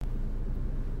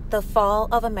The Fall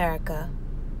of America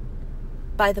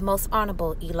by the Most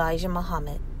Honorable Elijah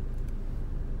Muhammad.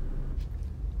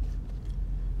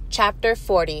 Chapter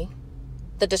 40.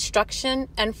 The Destruction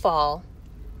and Fall.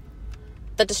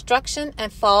 The destruction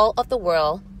and fall of the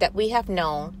world that we have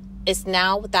known is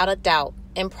now without a doubt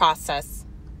in process.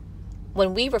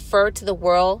 When we refer to the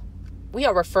world, we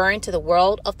are referring to the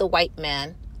world of the white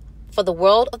man, for the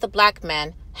world of the black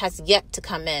man has yet to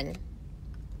come in.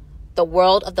 The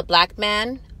world of the black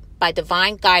man, by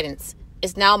divine guidance,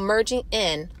 is now merging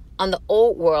in on the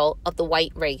old world of the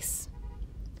white race.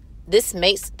 This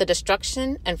makes the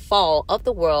destruction and fall of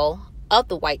the world of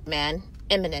the white man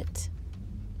imminent.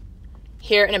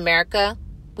 Here in America,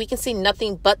 we can see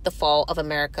nothing but the fall of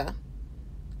America.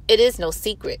 It is no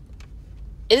secret.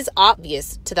 It is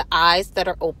obvious to the eyes that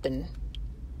are open.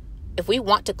 If we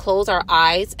want to close our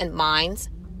eyes and minds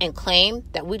and claim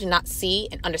that we do not see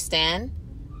and understand,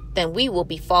 then we will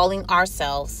be falling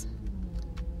ourselves.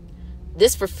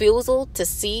 This refusal to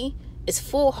see is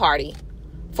foolhardy,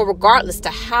 for regardless to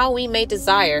how we may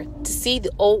desire to see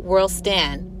the old world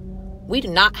stand, we do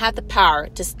not have the power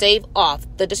to stave off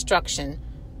the destruction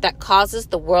that causes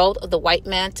the world of the white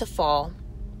man to fall.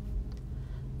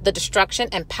 The destruction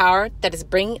and power that is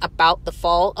bringing about the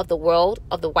fall of the world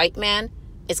of the white man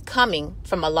is coming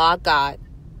from Allah God.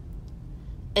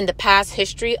 In the past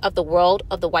history of the world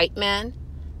of the white man,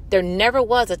 there never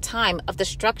was a time of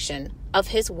destruction of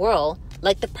his world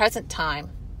like the present time.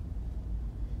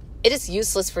 It is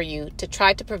useless for you to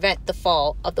try to prevent the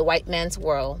fall of the white man's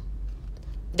world.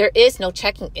 There is no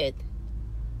checking it.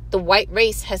 The white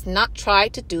race has not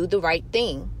tried to do the right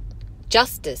thing,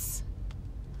 justice.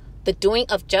 The doing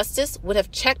of justice would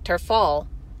have checked her fall,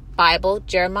 Bible,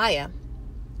 Jeremiah.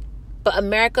 But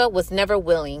America was never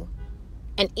willing,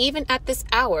 and even at this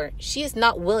hour, she is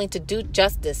not willing to do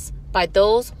justice by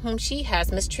those whom she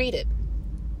has mistreated.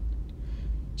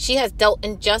 She has dealt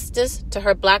injustice to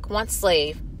her black once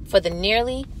slave for the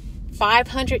nearly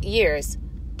 500 years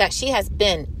that she has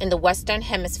been in the Western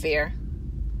Hemisphere.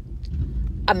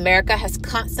 America has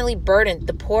constantly burdened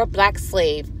the poor black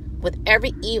slave with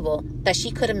every evil that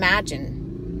she could imagine.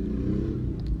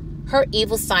 Her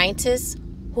evil scientists,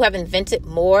 who have invented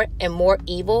more and more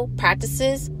evil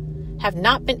practices, have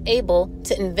not been able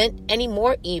to invent any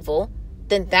more evil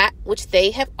than that which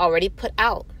they have already put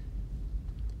out.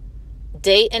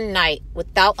 Day and night,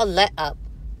 without a let-up,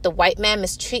 the white man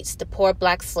mistreats the poor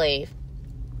black slave.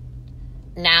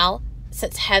 Now,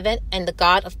 since heaven and the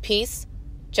God of peace,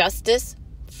 justice,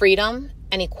 freedom,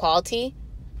 and equality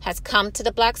has come to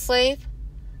the black slave,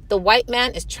 the white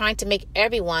man is trying to make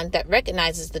everyone that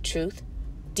recognizes the truth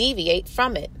deviate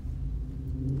from it.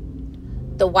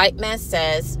 The white man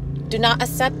says, "Do not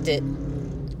accept it."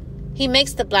 He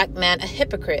makes the black man a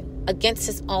hypocrite against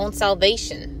his own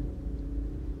salvation.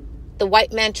 The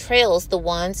white man trails the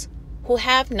ones who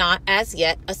have not as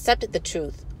yet accepted the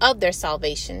truth of their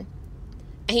salvation,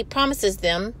 and he promises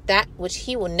them that which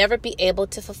he will never be able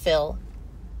to fulfill.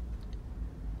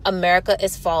 America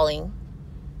is falling.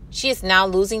 She is now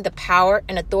losing the power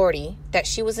and authority that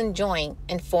she was enjoying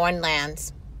in foreign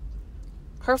lands.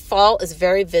 Her fall is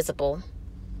very visible.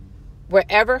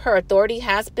 Wherever her authority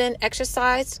has been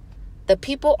exercised, the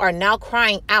people are now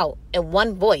crying out in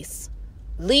one voice,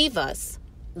 "Leave us!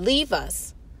 Leave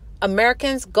us!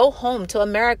 Americans, go home to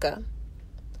America."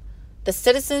 The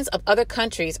citizens of other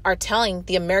countries are telling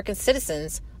the American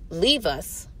citizens, "Leave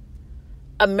us."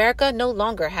 America no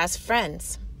longer has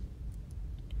friends.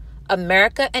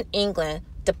 America and England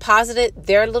deposited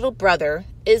their little brother,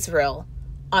 Israel,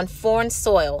 on foreign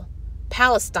soil,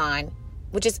 Palestine,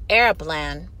 which is Arab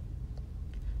land.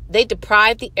 They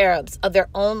deprived the Arabs of their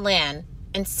own land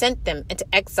and sent them into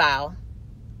exile.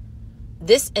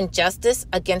 This injustice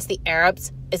against the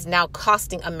Arabs is now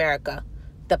costing America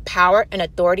the power and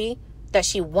authority that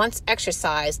she once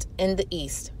exercised in the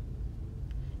East.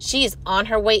 She is on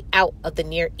her way out of the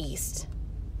Near East.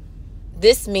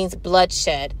 This means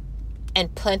bloodshed,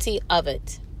 and plenty of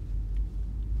it.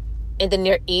 In the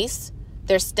Near East,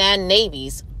 there stand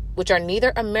navies which are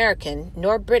neither American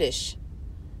nor British.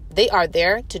 They are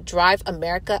there to drive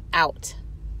America out.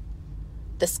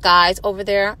 The skies over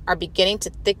there are beginning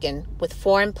to thicken with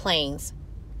foreign planes,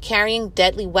 carrying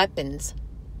deadly weapons,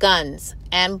 guns,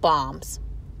 and bombs.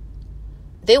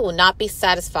 They will not be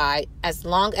satisfied as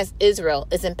long as Israel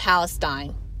is in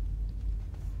Palestine.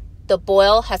 The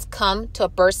boil has come to a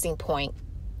bursting point.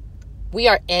 We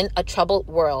are in a troubled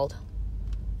world.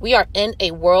 We are in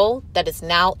a world that is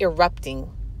now erupting.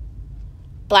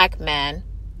 Black man,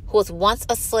 who was once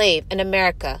a slave in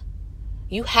America,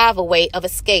 you have a way of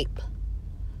escape.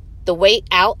 The way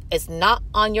out is not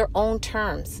on your own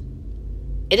terms.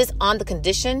 It is on the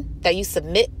condition that you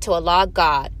submit to Allah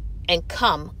God and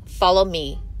come follow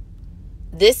me.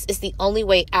 This is the only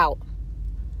way out.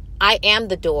 I am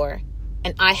the door,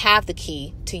 and I have the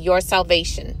key to your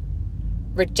salvation.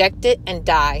 Reject it and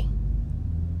die.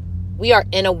 We are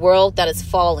in a world that is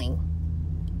falling.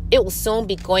 It will soon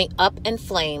be going up in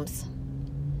flames.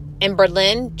 In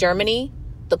Berlin, Germany,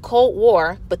 the Cold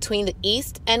War between the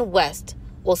East and West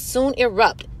will soon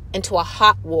erupt into a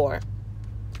hot war.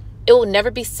 It will never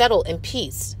be settled in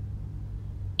peace.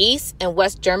 East and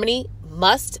West Germany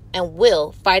must and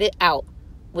will fight it out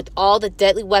with all the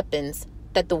deadly weapons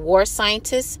that the war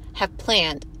scientists have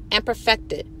planned and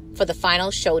perfected for the final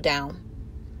showdown.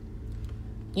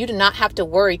 You do not have to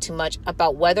worry too much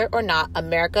about whether or not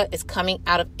America is coming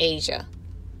out of Asia.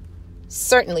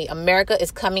 Certainly, America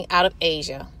is coming out of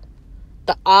Asia.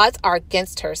 The odds are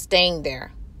against her staying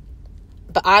there.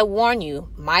 But I warn you,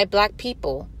 my black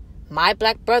people, my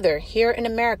black brother here in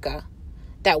America,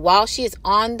 that while she is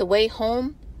on the way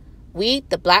home, we,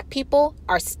 the black people,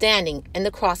 are standing in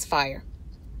the crossfire.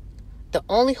 The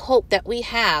only hope that we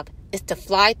have is to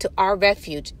fly to our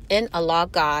refuge in Allah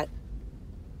God.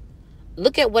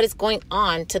 Look at what is going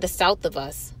on to the south of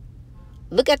us.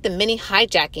 Look at the many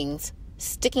hijackings,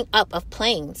 sticking up of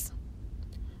planes.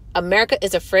 America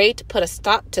is afraid to put a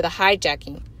stop to the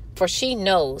hijacking, for she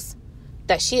knows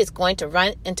that she is going to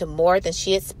run into more than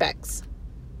she expects.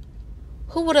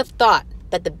 Who would have thought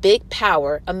that the big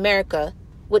power, America,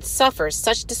 would suffer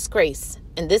such disgrace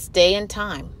in this day and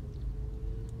time?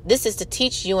 This is to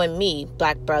teach you and me,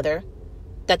 black brother,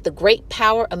 that the great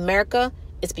power, America,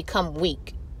 is become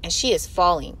weak, and she is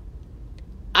falling.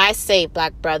 I say,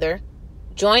 black brother,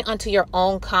 join unto your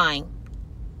own kind.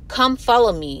 Come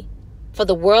follow me, for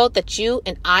the world that you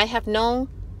and I have known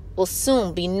will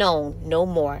soon be known no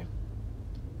more.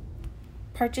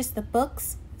 Purchase the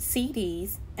books,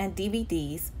 CDs, and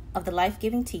DVDs of the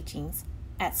life-giving teachings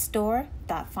at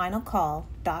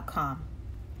store.finalcall.com.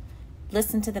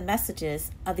 Listen to the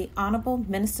messages of the Honorable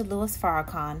Minister Louis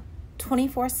Farrakhan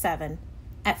 24/7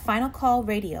 at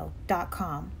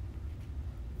finalcallradio.com.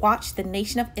 Watch the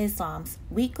Nation of Islam's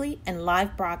weekly and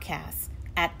live broadcasts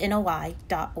at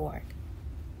NOI.org.